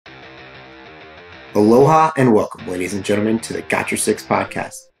Aloha and welcome, ladies and gentlemen, to the Got Your Six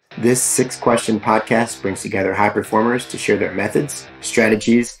podcast. This six-question podcast brings together high performers to share their methods,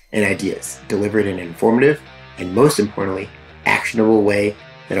 strategies, and ideas, delivered in an informative and, most importantly, actionable way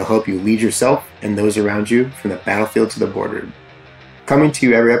that'll help you lead yourself and those around you from the battlefield to the boardroom. Coming to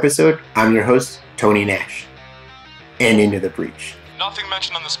you every episode, I'm your host, Tony Nash. And into the breach. Nothing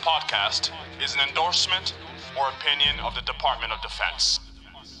mentioned on this podcast is an endorsement or opinion of the Department of Defense.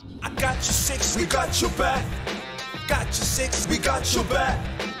 I got your six, we got your back. Got your six, we got your back.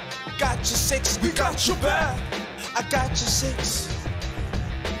 Got your six, we got your back. I got your six.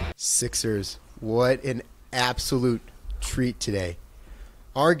 Sixers, what an absolute treat today.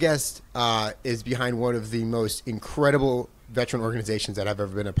 Our guest is behind one of the most incredible veteran organizations that I've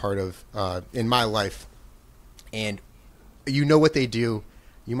ever been a part of in my life. And you know what they do.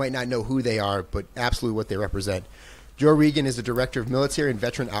 You might not know who they are, but absolutely what they represent. Joe Reagan is the Director of Military and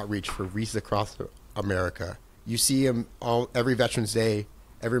Veteran Outreach for Wreaths Across America. You see him every Veterans Day,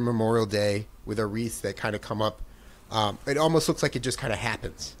 every Memorial Day with a wreath that kind of come up. It almost looks like it just kind of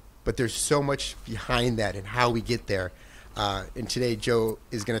happens. But there's so much behind that and how we get there. And today Joe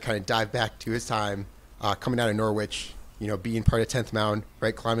is going to kind of dive back to his time coming out of Norwich, you know, being part of 10th Mountain,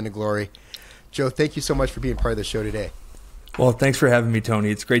 right, climbing to glory. Joe, thank you so much for being part of the show today. Well, thanks for having me,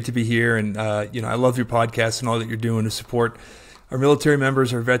 Tony. It's great to be here, and I love your podcast and all that you're doing to support our military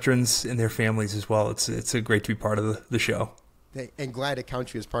members, our veterans, and their families as well. It's a great to be part of the show. And glad to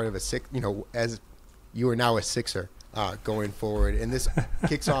count you as part of as you are now a Sixer going forward. And this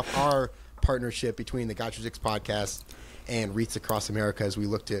kicks off our partnership between the Got Your Six podcast and Wreaths Across America as we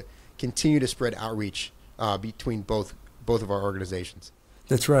look to continue to spread outreach between both of our organizations.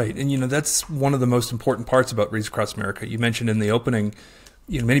 That's right. And, that's one of the most important parts about Wreaths Across America. You mentioned in the opening,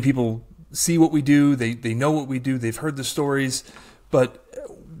 many people see what we do. They know what we do. They've heard the stories. But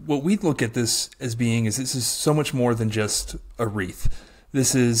what we look at this as being is this is so much more than just a wreath.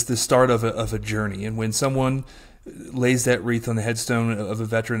 This is the start of a journey. And when someone lays that wreath on the headstone of a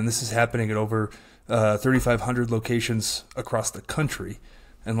veteran, and this is happening at over 3,500 locations across the country,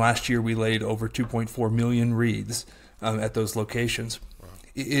 and last year we laid over 2.4 million wreaths at those locations.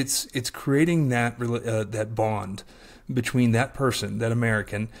 It's creating that bond between that person, that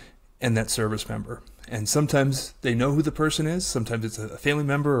American, and that service member. And sometimes they know who the person is. Sometimes it's a family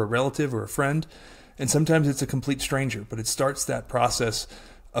member or a relative or a friend. And sometimes it's a complete stranger. But it starts that process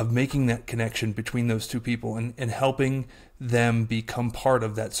of making that connection between those two people and helping them become part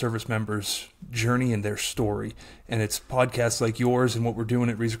of that service member's journey and their story. And it's podcasts like yours and what we're doing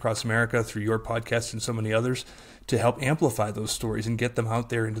at Wreaths Across America through your podcast and so many others to help amplify those stories and get them out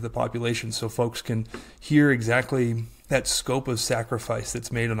there into the population so folks can hear exactly that scope of sacrifice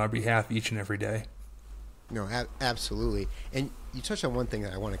that's made on our behalf each and every day. No, absolutely. And you touched on one thing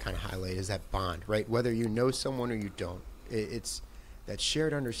that I want to kind of highlight is that bond, right? Whether you know someone or you don't, it's that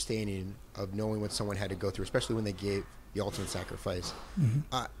shared understanding of knowing what someone had to go through, especially when they gave the ultimate sacrifice.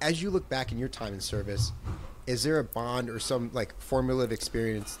 Mm-hmm. As you look back in your time in service, is there a bond or some formative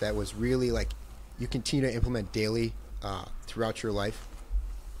experience that was really you continue to implement daily throughout your life?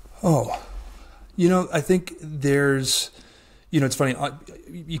 Oh, I think there's, it's funny.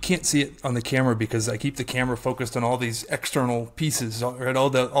 You can't see it on the camera because I keep the camera focused on all these external pieces, right? All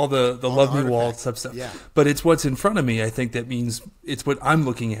the love me wall stuff. Yeah. But it's what's in front of me. I think that means it's what I'm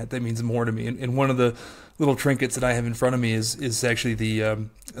looking at that means more to me. And one of the little trinkets that I have in front of me is actually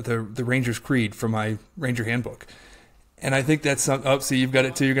the Ranger's Creed from my Ranger Handbook. And I think that's see, you've got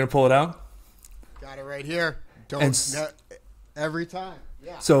it too. You're going to pull it out. Got it right here. Every time.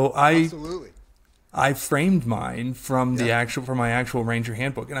 Yeah. So absolutely. I framed mine from my actual Ranger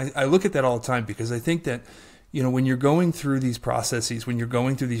Handbook. And I look at that all the time because I think that, when you're going through these processes, when you're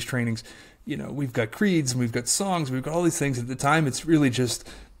going through these trainings, we've got creeds and we've got songs, we've got all these things. At the time, it's really just,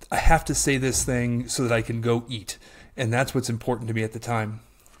 I have to say this thing so that I can go eat. And that's what's important to me at the time.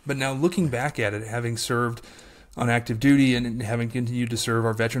 But now looking back at it, having served on active duty and having continued to serve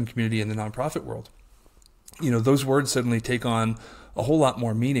our veteran community in the nonprofit world, those words suddenly take on a whole lot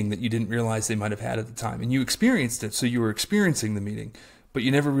more meaning that you didn't realize they might have had at the time. And you experienced it, so you were experiencing the meaning, but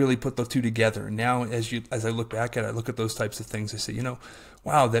you never really put the two together. And now as I look back at it, I look at those types of things, I say,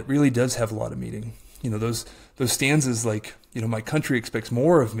 wow, that really does have a lot of meaning. Those stanzas like, my country expects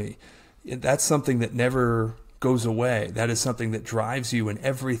more of me. That's something that never goes away. That is something that drives you in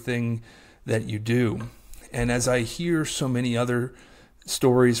everything that you do. And as I hear so many other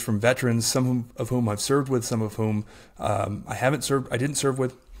stories from veterans, some of whom I've served with, some of whom I didn't serve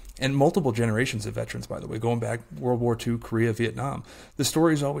with, and multiple generations of veterans, by the way, going back World War II, Korea, Vietnam. The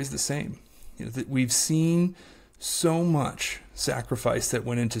story is always the same. That we've seen so much sacrifice that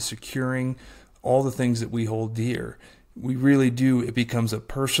went into securing all the things that we hold dear, we really do, it becomes a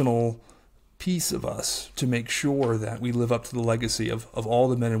personal piece of us to make sure that we live up to the legacy of all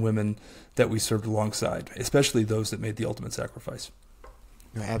the men and women that we served alongside, especially those that made the ultimate sacrifice.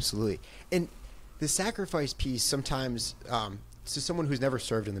 No, absolutely. And the sacrifice piece sometimes, to someone who's never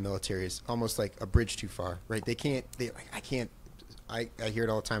served in the military, is almost like a bridge too far, right? I hear it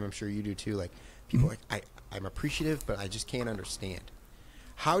all the time. I'm sure you do too. Like, people are like, I'm appreciative, but I just can't understand.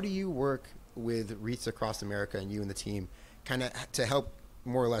 How do you work with Wreaths Across America and you and the team kind of to help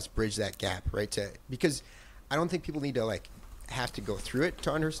more or less bridge that gap, right? Because I don't think people need to like have to go through it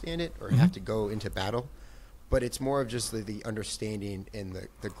to understand it or have to go into battle, but it's more of just the understanding and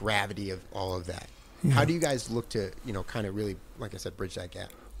the gravity of all of that. Yeah. How do you guys look to, kind of really, like I said, bridge that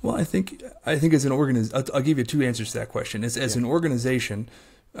gap? Well, I think as an organization, I'll give you two answers to that question. As an organization,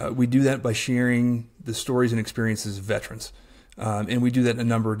 we do that by sharing the stories and experiences of veterans. And we do that in a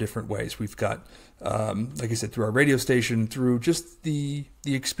number of different ways. We've got, like I said, through our radio station, through just the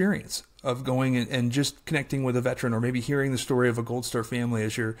experience of going and just connecting with a veteran, or maybe hearing the story of a Gold Star family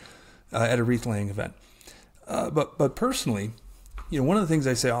as you're at a wreath laying event. But personally, one of the things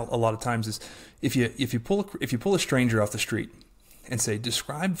I say a lot of times is if you pull a stranger off the street and say,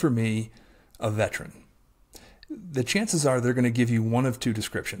 describe for me a veteran, the chances are they're going to give you one of two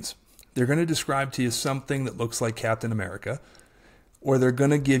descriptions. They're going to describe to you something that looks like Captain America, or they're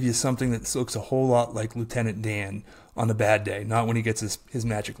going to give you something that looks a whole lot like Lieutenant Dan on a bad day, not when he gets his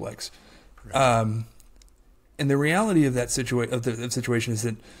magic legs. Right. And the reality of that situation is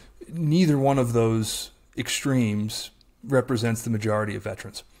that neither one of those extremes represents the majority of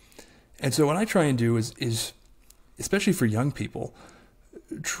veterans. And so what I try and do is especially for young people,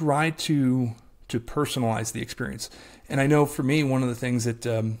 try to personalize the experience. And I know for me, one of the things that,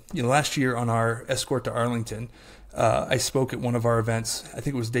 last year on our escort to Arlington, I spoke at one of our events. I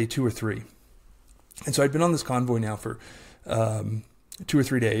think it was day 2 or 3. And so I'd been on this convoy now for 2 or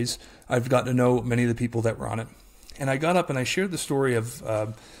 3 days. I've gotten to know many of the people that were on it. And I got up and I shared the story of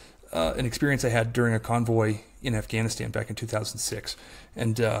an experience I had during a convoy in Afghanistan back in 2006.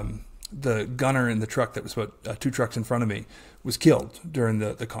 And the gunner in the truck that was about 2 trucks in front of me was killed during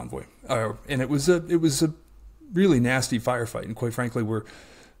the convoy. And it was a really nasty firefight. And quite frankly, we're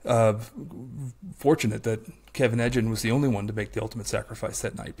fortunate that Kevin Edgen was the only one to make the ultimate sacrifice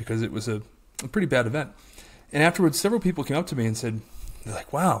that night, because it was a pretty bad event. And afterwards, several people came up to me and said, they're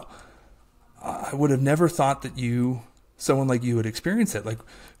like, wow, I would have never thought that someone like you had experienced that. Like,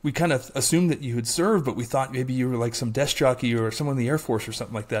 we kind of assumed that you had served, but we thought maybe you were like some desk jockey or someone in the Air Force or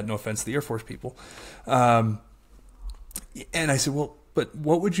something like that. No offense to the Air Force people. And I said, well, but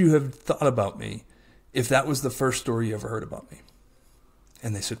what would you have thought about me if that was the first story you ever heard about me?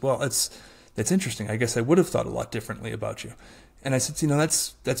 And they said, well, that's interesting. I guess I would have thought a lot differently about you. And I said,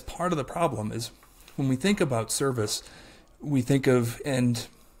 that's part of the problem is when we think about service, we think of, and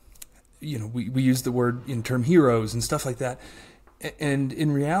we use the word in term heroes and stuff like that. And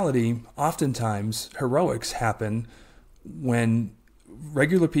in reality, oftentimes heroics happen when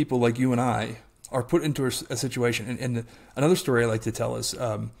regular people like you and I are put into a situation. And another story I like to tell is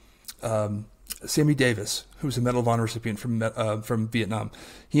Sammy Davis, who's a Medal of Honor recipient from Vietnam.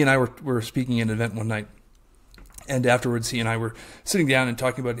 He and I were speaking at an event one night, and afterwards he and I were sitting down and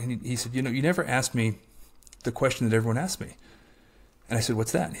talking about it. And he said, you never asked me the question that everyone asked me. And I said,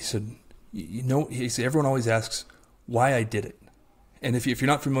 what's that? And he said, he said, everyone always asks why I did it. And if you're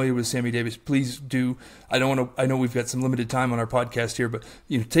not familiar with Sammy Davis, please do. I know we've got some limited time on our podcast here, but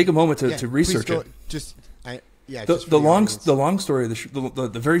take a moment to research it. The long story,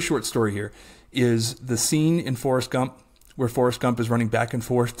 the very short story here is the scene in Forrest Gump where Forrest Gump is running back and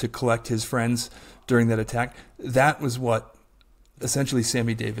forth to collect his friends during that attack. That was what essentially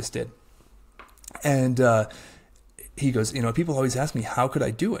Sammy Davis did. And he goes, people always ask me, how could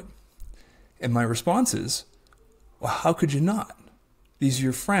I do it? And my response is, well, how could you not? These are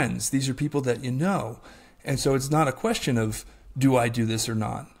your friends. These are people that you know. And so it's not a question of, do I do this or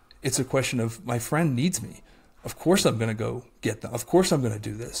not? It's a question of, my friend needs me. Of course I'm going to go get them. Of course I'm going to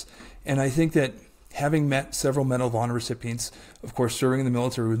do this. And I think that having met several Medal of Honor recipients, of course, serving in the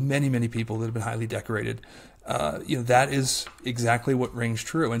military with many, many people that have been highly decorated, that is exactly what rings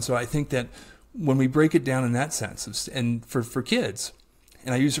true. And so I think that when we break it down in that sense, and for kids,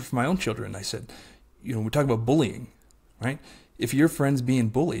 and I use it for my own children, I said, we talk about bullying, right? If your friend's being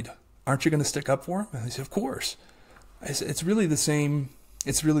bullied, aren't you going to stick up for him? And they said, of course. I said, it's really the same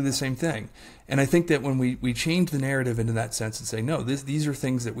thing. And I think that when we change the narrative into that sense and say, no, these are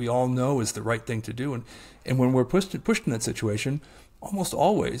things that we all know is the right thing to do. And when we're pushed in that situation, almost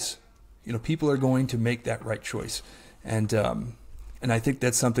always, people are going to make that right choice. And And I think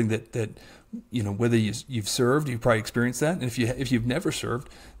that's something that whether you've served, you've probably experienced that. And if you've never served,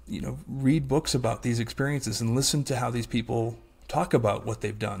 read books about these experiences and listen to how these people talk about what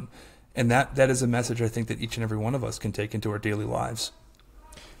they've done. And that is a message I think that each and every one of us can take into our daily lives.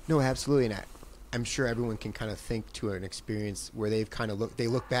 No, absolutely. And I'm sure everyone can kind of think to an experience where they've kind of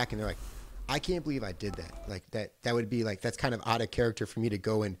look back and they're like, I can't believe I did that. Like that would be like, that's kind of out of character for me to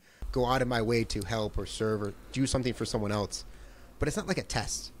go out of my way to help or serve or do something for someone else. But it's not like a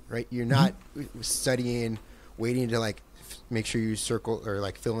test, right? You're not studying, waiting to like make sure you circle or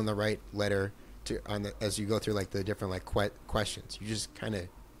like fill in the right letter as you go through like the different like questions. You just kind of,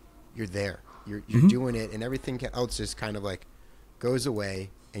 you're there. You're doing it, and everything else just kind of like goes away,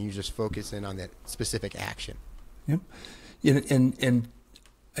 and you just focus in on that specific action. Yep. And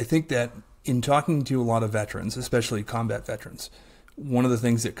I think that in talking to a lot of veterans, especially combat veterans, one of the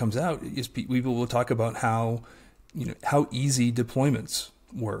things that comes out is people will talk about how easy deployments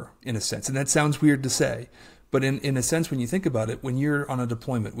were, in a sense. And that sounds weird to say, but in a sense, when you think about it, when you're on a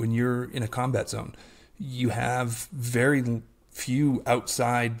deployment, when you're in a combat zone, you have very few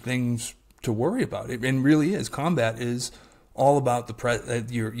outside things to worry about. It and really is. Combat is all about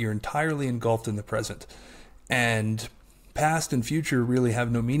you're entirely engulfed in the present. And past and future really have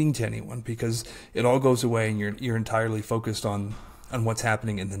no meaning to anyone because it all goes away and you're entirely focused on what's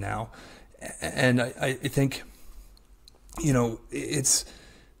happening in the now. And I think, it's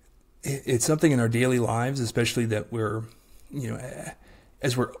something in our daily lives, especially that we're,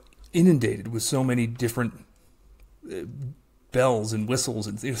 as we're inundated with so many different bells and whistles,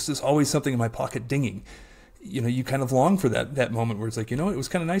 and there's just always something in my pocket dinging. You kind of long for that moment where it's like, it was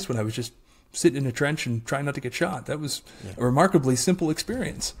kind of nice when I was just sitting in a trench and trying not to get shot. That was a remarkably simple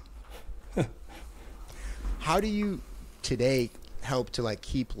experience. How do you today help to like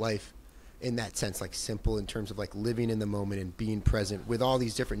keep life in that sense, like simple in terms of like living in the moment and being present with all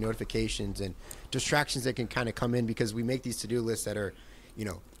these different notifications and distractions that can kind of come in because we make these to-do lists that are,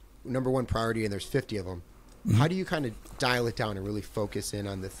 number one priority and there's 50 of them. Mm-hmm. How do you kind of dial it down and really focus in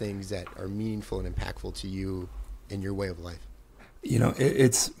on the things that are meaningful and impactful to you in your way of life?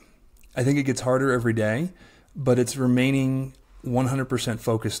 I think it gets harder every day, but it's remaining 100%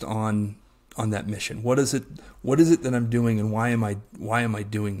 focused on that mission. What is it that I'm doing, and why am I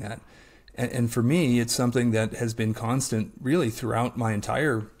doing that? And for me, it's something that has been constant really throughout my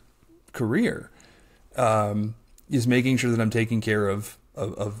entire career, is making sure that I'm taking care of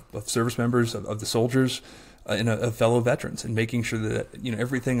service members, of the soldiers, and of fellow veterans, and making sure that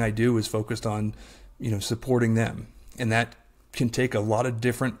everything I do is focused on supporting them. And that can take a lot of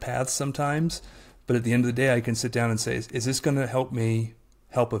different paths sometimes, but at the end of the day, I can sit down and say, is this going to help me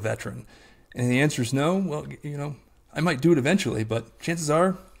help a veteran? And the answer is no. Well, I might do it eventually, but chances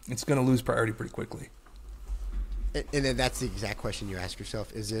are it's going to lose priority pretty quickly. And then that's the exact question you ask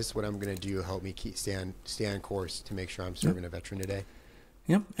yourself: is this what I'm going to do to help me stay on course to make sure I'm serving a veteran today?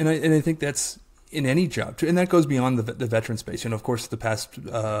 Yep. And I think that's in any job too, and that goes beyond the veteran space. Of course, the past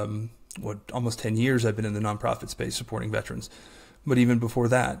almost 10 years I've been in the nonprofit space supporting veterans, but even before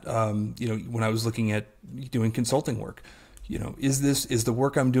that, when I was looking at doing consulting work, is the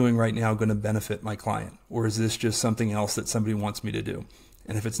work I'm doing right now going to benefit my client, or is this just something else that somebody wants me to do?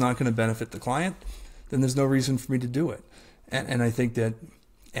 And if it's not going to benefit the client, then there's no reason for me to do it. And I think that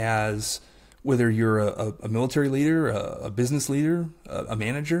as whether you're a military leader, a business leader, a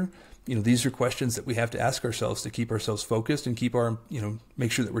manager, these are questions that we have to ask ourselves to keep ourselves focused and keep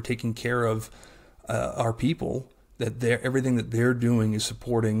make sure that we're taking care of our people, that everything that they're doing is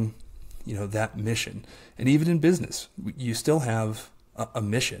supporting, that mission. And even in business, you still have a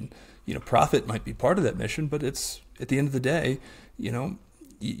mission. Profit might be part of that mission, but it's at the end of the day,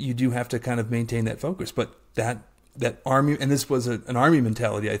 you do have to kind of maintain that focus. But that Army, and this was an Army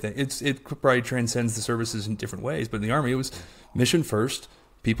mentality, I think. It probably transcends the services in different ways, but in the Army, it was mission first,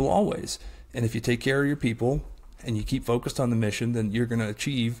 people always. And if you take care of your people and you keep focused on the mission, then you're going to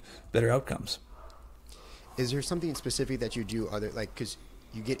achieve better outcomes. Is there something specific that you do because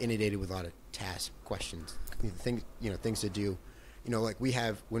you get inundated with a lot of tasks, questions, things to do. Like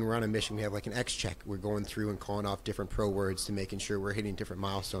when we're on a mission, we have like an X check. We're going through and calling off different pro words to making sure we're hitting different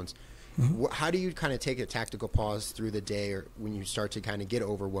milestones. Mm-hmm. How do you kind of take a tactical pause through the day, or when you start to kind of get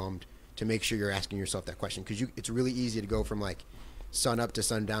overwhelmed, to make sure you're asking yourself that question? Because it's really easy to go from like sun up to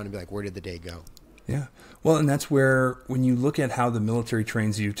sundown and be like, where did the day go? Yeah. Well, and that's where, when you look at how the military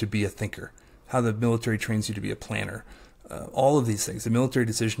trains you to be a thinker, how the military trains you to be a planner, all of these things, the military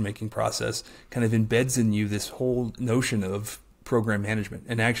decision-making process kind of embeds in you this whole notion of program management.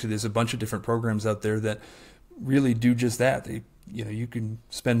 And actually, there's a bunch of different programs out there that really do just that. You can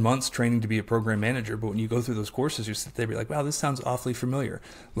spend months training to be a program manager, but when you go through those courses, you sit there and be like, wow, this sounds awfully familiar.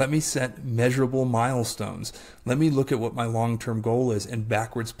 Let me set measurable milestones. Let me look at what my long-term goal is and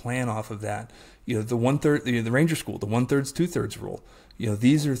backwards plan off of that. The 1/3, the Ranger School, the 1/3, 2/3 rule.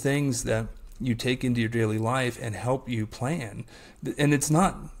 These are things that you take into your daily life and help you plan. And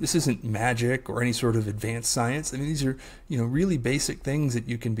this isn't magic or any sort of advanced science. I mean, these are, really basic things that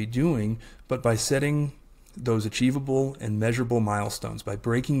you can be doing, but by setting those achievable and measurable milestones, by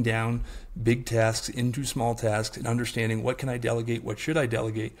breaking down big tasks into small tasks and understanding what can I delegate, what should I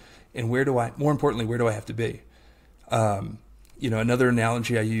delegate, and more importantly, where do I have to be? Another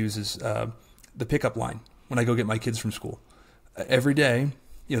analogy I use is the pickup line when I go get my kids from school. Every day,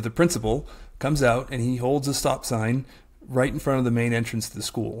 the principal comes out and he holds a stop sign right in front of the main entrance to the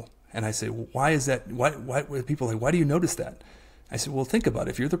school. And I say, well, why is that? Why people are like, why do you notice that? I said, well, think about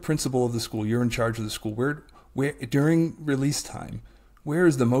it. If you're the principal of the school, you're in charge of the school, where during release time, where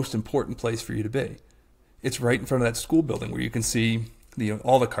is the most important place for you to be? It's right in front of that school building where you can see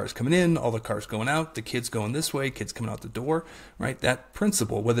all the cars coming in, all the cars going out, the kids going this way, kids coming out the door, right? That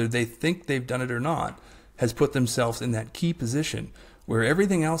principal, whether they think they've done it or not, has put themselves in that key position where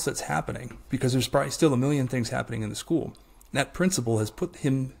everything else that's happening, because there's probably still a million things happening in the school, that principal has put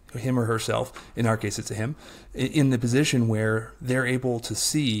him or herself, in our case it's a him, in the position where they're able to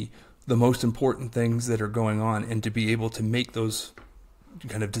see the most important things that are going on and to be able to make those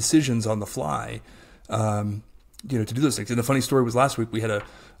kind of decisions on the fly, to do those things. And the funny story was last week we had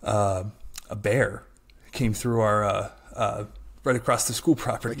a bear came through our right across the school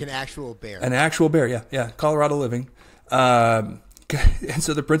property. Like an actual bear. An actual bear, yeah. Colorado living. And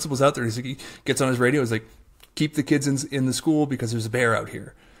so the principal's out there. He gets on his radio. He's like, keep the kids in the school because there's a bear out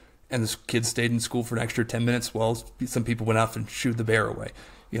here. And the kids stayed in school for an extra 10 minutes while some people went off and shooed the bear away.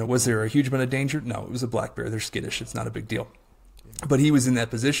 Was there a huge amount of danger? No, it was a black bear. They're skittish. It's not a big deal. But he was in that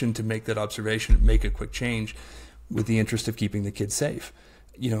position to make that observation, make a quick change with the interest of keeping the kids safe.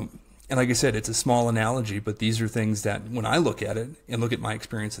 And like I said, it's a small analogy, but these are things that when I look at it and look at my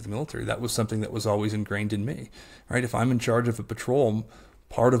experience at the military, that was something that was always ingrained in me, right? If I'm in charge of a patrol,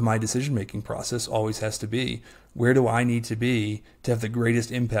 part of my decision-making process always has to be, where do I need to be to have the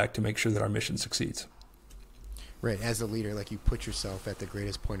greatest impact to make sure that our mission succeeds? Right. As a leader, like you put yourself at the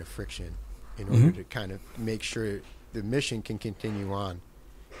greatest point of friction in order to kind of make sure the mission can continue on,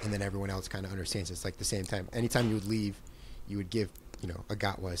 and then everyone else kind of understands. It's like the same time. Anytime you would leave, you would give a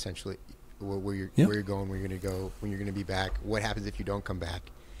gatwa essentially, where you're going, where you're going to go, when you're going to be back, what happens if you don't come back,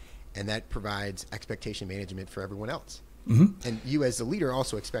 and that provides expectation management for everyone else. And you as the leader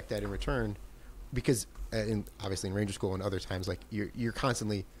also expect that in return, because obviously in Ranger School and other times, like you're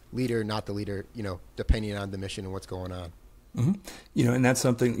constantly leader, not the leader, depending on the mission and what's going on. And that's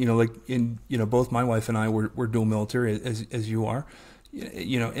something, like in, both my wife and I were dual military as you are,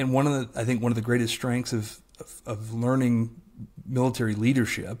 and I think one of the greatest strengths of learning military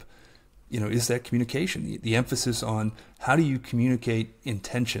leadership, is that communication, the emphasis on how do you communicate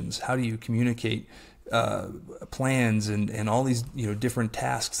intentions, how do you communicate plans and all these different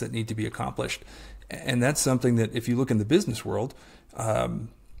tasks that need to be accomplished. And that's something that if you look in the business world,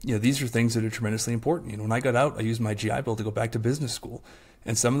 these are things that are tremendously important. When I got out, I used my GI Bill to go back to business school.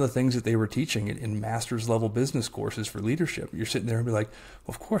 And some of the things that they were teaching in master's level business courses for leadership, you're sitting there and be like,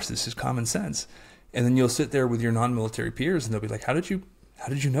 well, of course, this is common sense. And then you'll sit there with your non-military peers and they'll be like, how did you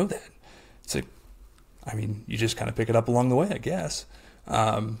know that? It's like, you just kind of pick it up along the way, I guess.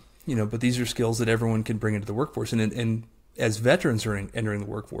 But these are skills that everyone can bring into the workforce. And as veterans are entering the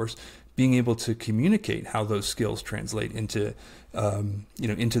workforce, being able to communicate how those skills translate into,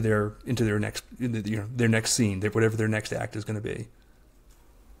 into their next scene, whatever their next act is going to be.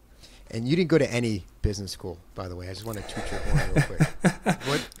 And you didn't go to any business school, by the way. I just want to toot your horn real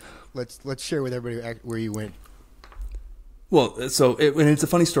quick. Let's share with everybody where you went. Well, and it's a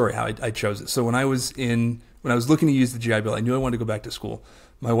funny story how I chose it. So when I was looking to use the GI Bill, I knew I wanted to go back to school.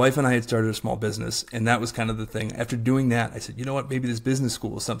 My wife and I had started a small business, and that was kind of the thing. After doing that, I said, you know what, maybe this business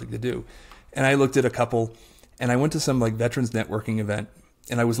school is something to do. And I looked at a couple, and I went to some veterans networking event,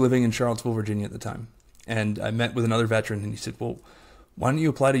 and I was living in Charlottesville, Virginia at the time. And I met with another veteran, and he said, well, why don't you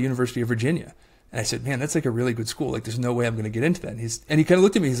apply to University of Virginia? And I said, man, that's like a really good school. Like, there's no way I'm going to get into that. And he kind of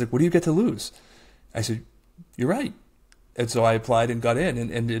looked at me. He's like, what do you get to lose? I said, you're right. And so I applied and got in,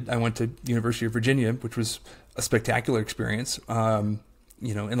 and I went to University of Virginia, which was a spectacular experience. And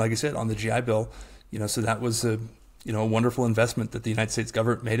like I said, on the GI Bill, so that was a wonderful investment that the United States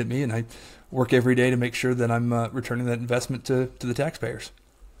government made at me, and I work every day to make sure that I'm returning that investment to the taxpayers.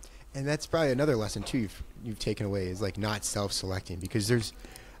 And that's probably another lesson too you've taken away is like not self-selecting, because there's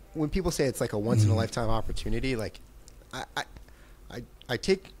when people say it's like a once in a lifetime opportunity, like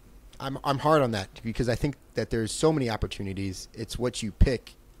I'm hard on that because I think that there's so many opportunities. It's what you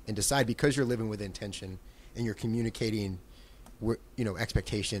pick and decide because you're living with intention and you're communicating,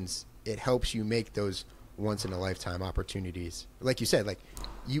 expectations. It helps you make those once in a lifetime opportunities. Like you said, like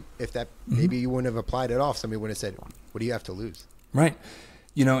maybe you wouldn't have applied it off. Somebody would have said, "What do you have to lose?" Right.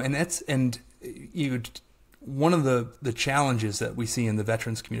 One of the challenges that we see in the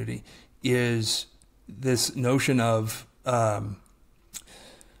veterans community is this notion of, I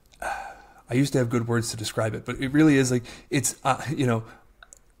used to have good words to describe it, but it really is like,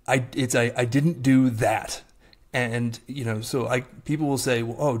 I didn't do that. And, so people will say,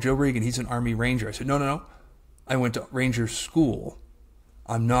 well, oh, Joe Reagan, he's an Army Ranger. I said, no. I went to Ranger school.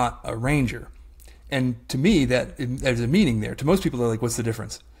 I'm not a Ranger. And to me, there's a meaning there. To most people, they're like, what's the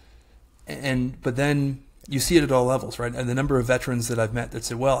difference? But then you see it at all levels, right? And the number of veterans that I've met that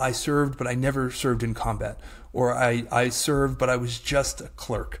say, well, I served, but I never served in combat. Or I served, but I was just a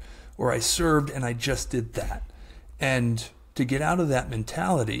clerk. Or I served and I just did that. And to get out of that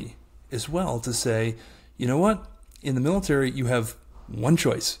mentality as well, to say, you know what? In the military, you have one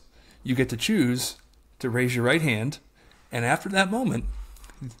choice. You get to choose to raise your right hand. And after that moment,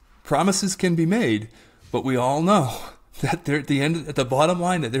 promises can be made. But we all know that at the bottom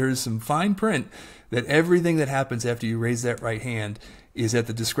line, that there is some fine print that everything that happens after you raise that right hand is at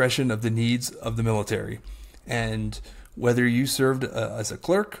the discretion of the needs of the military. And whether you served as a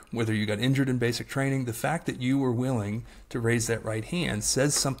clerk, whether you got injured in basic training, the fact that you were willing to raise that right hand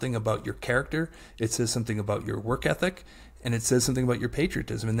says something about your character. It says something about your work ethic, and it says something about your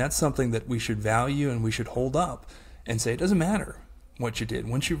patriotism. And that's something that we should value and we should hold up and say, it doesn't matter what you did.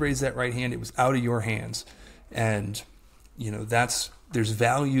 Once you raised that right hand, it was out of your hands. And, there's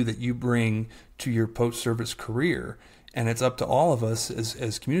value that you bring to your post-service career. And it's up to all of us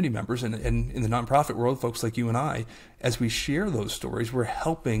as community members and in the nonprofit world, folks like you and I, as we share those stories, we're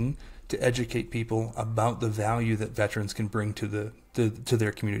helping to educate people about the value that veterans can bring to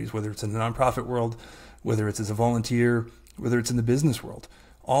their communities, whether it's in the nonprofit world, whether it's as a volunteer, whether it's in the business world.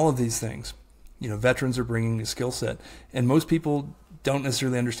 All of these things, veterans are bringing a skill set. And most people don't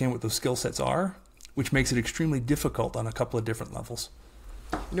necessarily understand what those skill sets are, which makes it extremely difficult on a couple of different levels.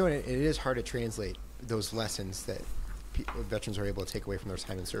 It is hard to translate those lessons that veterans are able to take away from their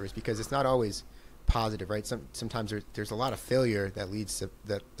time in service because it's not always positive, right? Sometimes there's a lot of failure that leads to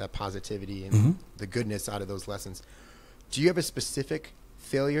that positivity and the goodness out of those lessons. Do you have a specific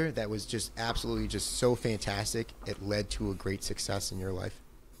failure that was just absolutely just so fantastic it led to a great success in your life?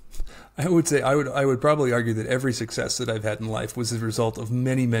 I would say I would probably argue that every success that I've had in life was the result of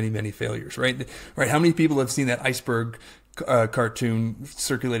many, many, many failures, right? Right? How many people have seen that iceberg cartoon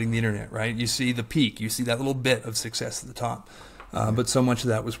circulating the internet, right? You see the peak, you see that little bit of success at the top, but so much of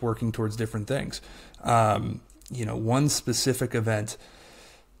that was working towards different things. One specific event.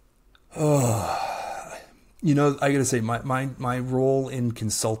 I got to say my role in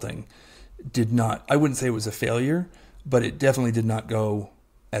consulting I wouldn't say it was a failure, but it definitely did not go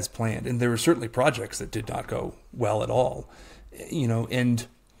as planned. And there were certainly projects that did not go well at all, and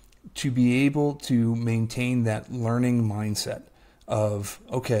to be able to maintain that learning mindset of,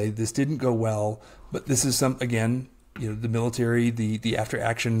 okay, this didn't go well, but this is the military, the after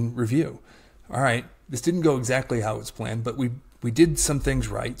action review. All right, this didn't go exactly how it's planned, but we did some things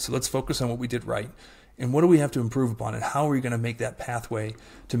right. So let's focus on what we did right. And what do we have to improve upon? And how are we going to make that pathway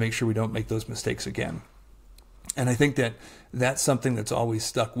to make sure we don't make those mistakes again? And I think that that's something that's always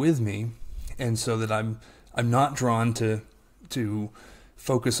stuck with me. And so that I'm not drawn to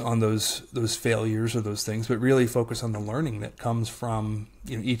focus on those failures or those things, but really focus on the learning that comes from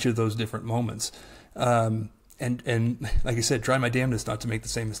each of those different moments. And like I said, try my damnedest not to make the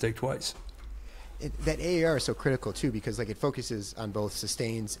same mistake twice. That AAR is so critical too, because it focuses on both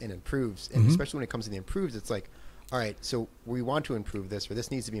sustains and improves. And especially when it comes to the improves, it's like, all right, so we want to improve this, or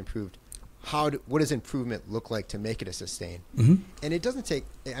this needs to be improved. What does improvement look like to make it a sustain? And it doesn't take,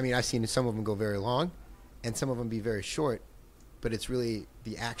 I've seen some of them go very long and some of them be very short, but it's really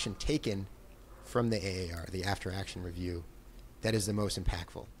the action taken from the AAR, the after action review, that is the most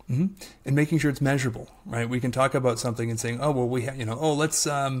impactful. And making sure it's measurable, right? We can talk about something and saying, oh, well, let's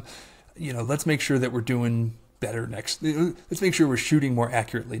make sure that we're doing better next. Let's make sure we're shooting more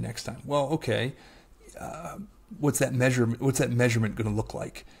accurately next time. Well, okay. What's that measurement going to look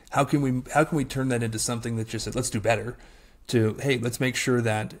like? How can we turn that into something that just said, let's do better, to, hey, let's make sure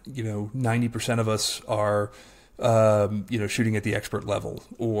that 90% of us are shooting at the expert level,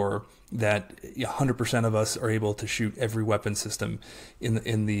 or that 100% of us are able to shoot every weapon system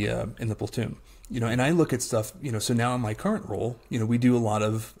in the platoon. And I look at stuff, so now in my current role, we do a lot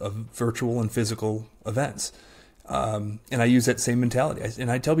of virtual and physical events. And I use that same mentality.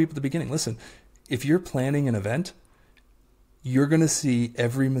 And I tell people at the beginning, listen, if you're planning an event, you're going to see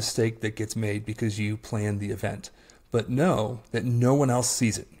every mistake that gets made because you planned the event. But know that no one else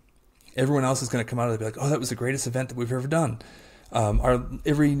sees it. Everyone else is going to come out of it and be like, oh, that was the greatest event that we've ever done.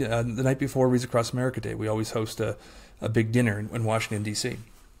 The night before Wreaths Across America Day, we always host a big dinner in Washington, D.C.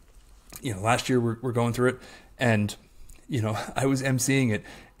 Last year we're going through it, and, I was emceeing it,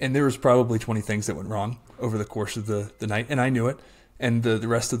 and there was probably 20 things that went wrong over the course of the night, and I knew it, and the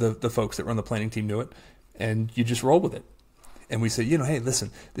rest of the folks that were on the planning team knew it, and you just roll with it. And we say, hey, listen,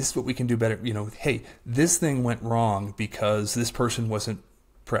 this is what we can do better. Hey, this thing went wrong because this person wasn't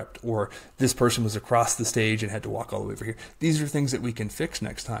prepped, or this person was across the stage and had to walk all the way over here. These are things that we can fix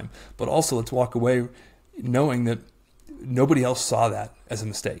next time. But also, let's walk away knowing that nobody else saw that as a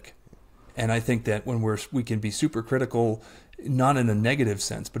mistake. And I think that when we can be super critical, not in a negative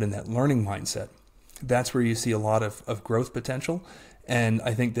sense, but in that learning mindset, that's where you see a lot of growth potential. And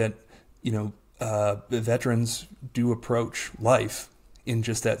I think that, the veterans do approach life in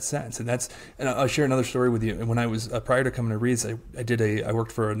just that sense. And I'll share another story with you. And when I was, prior to coming to Wreaths, I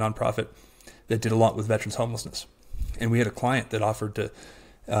worked for a nonprofit that did a lot with veterans homelessness. And we had a client that offered to,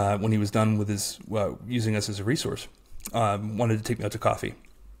 when he was done with his, using us as a resource, wanted to take me out to coffee.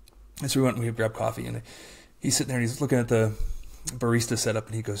 And so we went and we grabbed coffee, and he's sitting there and he's looking at the barista setup,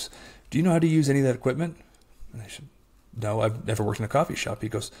 and he goes, do you know how to use any of that equipment? And I said, no, I've never worked in a coffee shop. He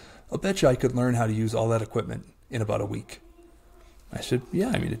goes, I'll bet you I could learn how to use all that equipment in about a week. I said,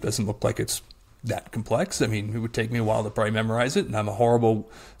 yeah, it doesn't look like it's that complex. It would take me a while to probably memorize it, and I'm a horrible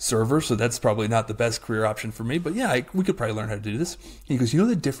server, so that's probably not the best career option for me. But yeah, we could probably learn how to do this. He goes,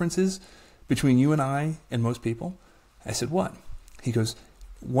 the differences between you and I and most people? I said, what? He goes,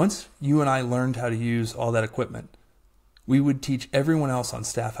 once you and I learned how to use all that equipment, we would teach everyone else on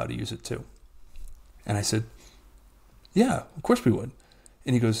staff how to use it too. And I said, yeah, of course we would.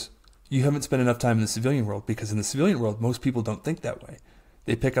 And he goes, you haven't spent enough time in the civilian world, because in the civilian world, most people don't think that way.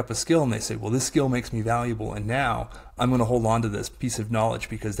 They pick up a skill and they say, well, this skill makes me valuable, and now I'm going to hold on to this piece of knowledge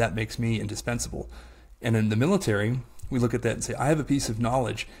because that makes me indispensable. And in the military, we look at that and say, I have a piece of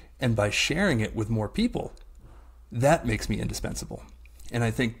knowledge, and by sharing it with more people, that makes me indispensable. And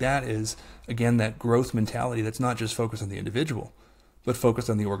I think that is, again, that growth mentality that's not just focused on the individual, but focused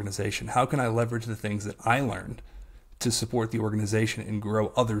on the organization. How can I leverage the things that I learned to support the organization and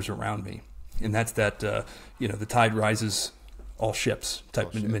grow others around me? And that's that, the tide rises all ships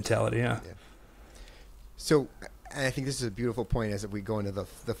type mentality. Yeah. So, and I think this is a beautiful point as we go into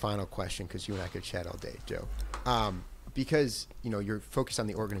the final question, because you and I could chat all day, Joe. Because, you're focused on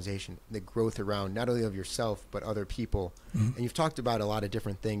the organization, the growth around not only of yourself, but other people. Mm-hmm. And you've talked about a lot of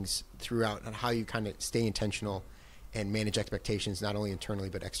different things throughout on how you kind of stay intentional and manage expectations, not only internally,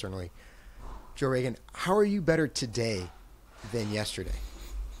 but externally. Joe Reagan, how are you better today than yesterday?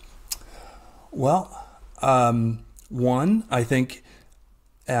 Well, one, I think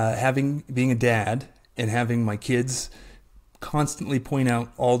being a dad and having my kids constantly point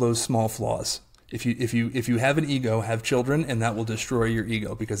out all those small flaws. If you have an ego, have children, and that will destroy your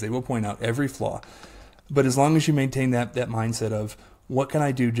ego, because they will point out every flaw. But as long as you maintain that mindset of, what can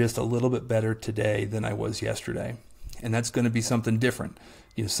I do just a little bit better today than I was yesterday? And that's going to be something different.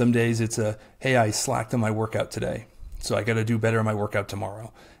 Some days it's hey, I slacked on my workout today, so I got to do better on my workout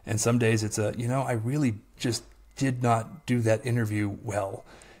tomorrow. And some days it's I really just did not do that interview well,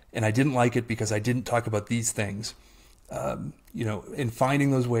 and I didn't like it because I didn't talk about these things. And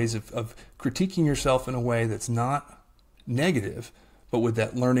finding those ways of critiquing yourself in a way that's not negative, but with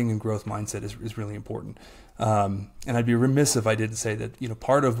that learning and growth mindset is really important. And I'd be remiss if I didn't say that,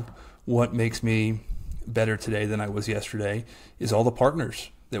 part of what makes me better today than I was yesterday is all the partners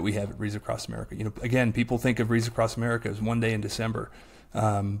that we have at Wreaths Across America. Again, people think of Wreaths Across America as one day in December,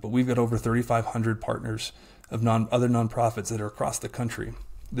 but we've got over 3,500 partners of other nonprofits that are across the country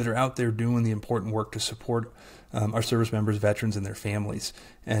that are out there doing the important work to support our service members, veterans, and their families.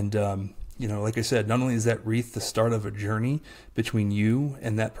 And, like I said, not only is that wreath the start of a journey between you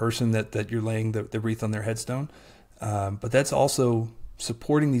and that person that you're laying the wreath on their headstone, but that's also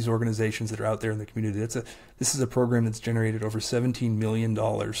supporting these organizations that are out there in the community. This is a program that's generated over $17 million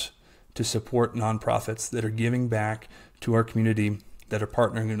to support nonprofits that are giving back to our community, that are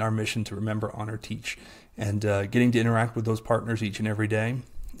partnering in our mission to remember, honor, teach. And getting to interact with those partners each and every day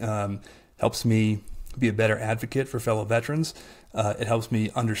helps me be a better advocate for fellow veterans. It helps me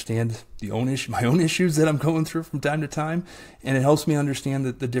understand my own issues that I'm going through from time to time, and it helps me understand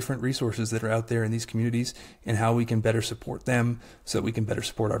the different resources that are out there in these communities and how we can better support them so that we can better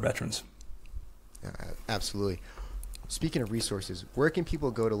support our veterans. Absolutely. Speaking of resources, where can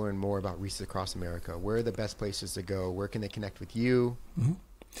people go to learn more about Wreaths Across America? Where are the best places to go? Where can they connect with you? Mm-hmm.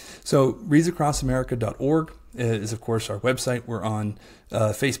 So wreathsacrossamerica.org is, of course, our website. We're on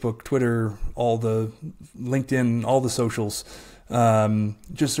Facebook, Twitter, all the LinkedIn, all the socials.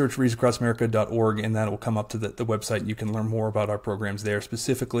 Just search wreathsacrossamerica.org, and that will come up to the website. You can learn more about our programs there,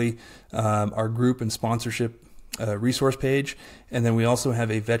 specifically our group and sponsorship resource page. And then we also have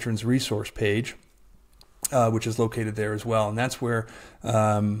a veterans resource page, which is located there as well. And that's where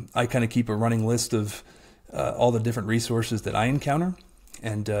I kind of keep a running list of all the different resources that I encounter.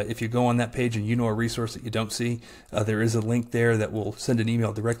 And if you go on that page and you know a resource that you don't see, there is a link there that will send an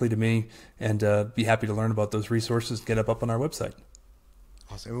email directly to me, and be happy to learn about those resources and get up on our website.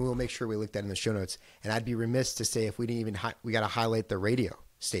 Awesome. And we'll make sure we link that in the show notes. And I'd be remiss to say if we didn't even we got to highlight the radio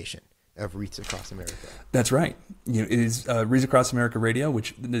station of Wreaths Across America. That's right. It is Wreaths Across America Radio,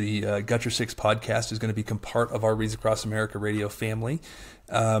 which the Got Your Six podcast is going to become part of our Wreaths Across America Radio family.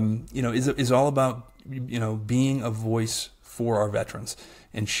 Is all about being a voice for our veterans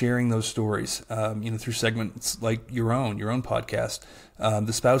and sharing those stories, through segments like your own podcast,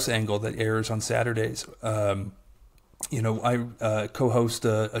 the spouse angle that airs on Saturdays. I co-host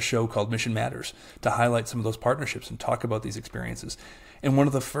a show called Mission Matters to highlight some of those partnerships and talk about these experiences. And one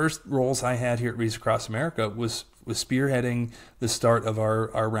of the first roles I had here at Wreaths Across America was spearheading the start of our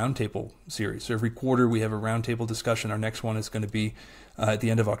roundtable series. So every quarter we have a roundtable discussion. Our next one is going to be at the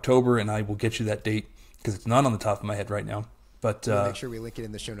end of October, and I will get you that date because it's not on the top of my head right now. But we'll make sure we link it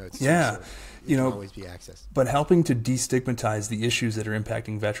in the show notes. Yeah, so it can always be accessed. But helping to destigmatize the issues that are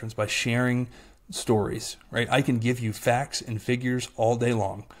impacting veterans by sharing stories, right? I can give you facts and figures all day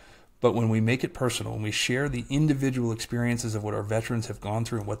long, but when we make it personal and we share the individual experiences of what our veterans have gone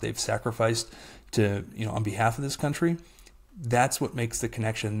through and what they've sacrificed to, on behalf of this country, that's what makes the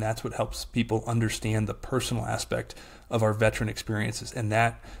connection. That's what helps people understand the personal aspect of our veteran experiences, and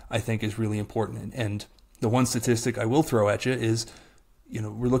that I think is really important. And the one statistic I will throw at you is,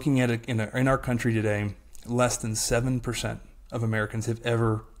 we're looking at it in our country today, less than 7% of Americans have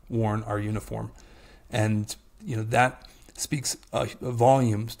ever worn our uniform. And, that speaks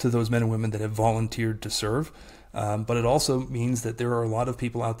volumes to those men and women that have volunteered to serve. But it also means that there are a lot of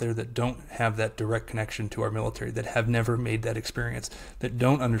people out there that don't have that direct connection to our military, that have never made that experience, that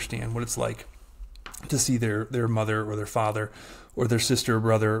don't understand what it's like to see their mother or their father or their sister or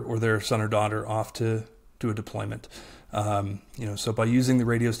brother or their son or daughter off to a deployment. So by using the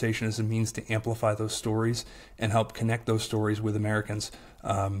radio station as a means to amplify those stories and help connect those stories with Americans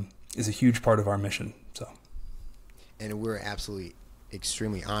is a huge part of our mission. And we're absolutely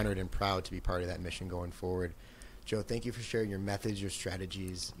extremely honored and proud to be part of that mission going forward. Joe, thank you for sharing your methods, your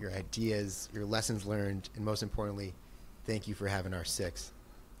strategies, your ideas, your lessons learned, and most importantly, thank you for having our six.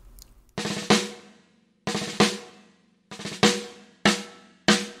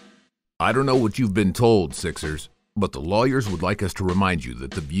 I don't know what you've been told, Sixers, but the lawyers would like us to remind you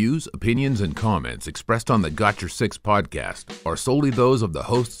that the views, opinions, and comments expressed on the Got Your Six podcast are solely those of the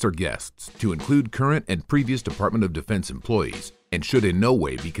hosts or guests, to include current and previous Department of Defense employees, and should in no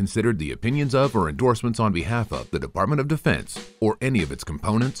way be considered the opinions of or endorsements on behalf of the Department of Defense or any of its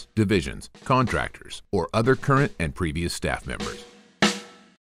components, divisions, contractors, or other current and previous staff members.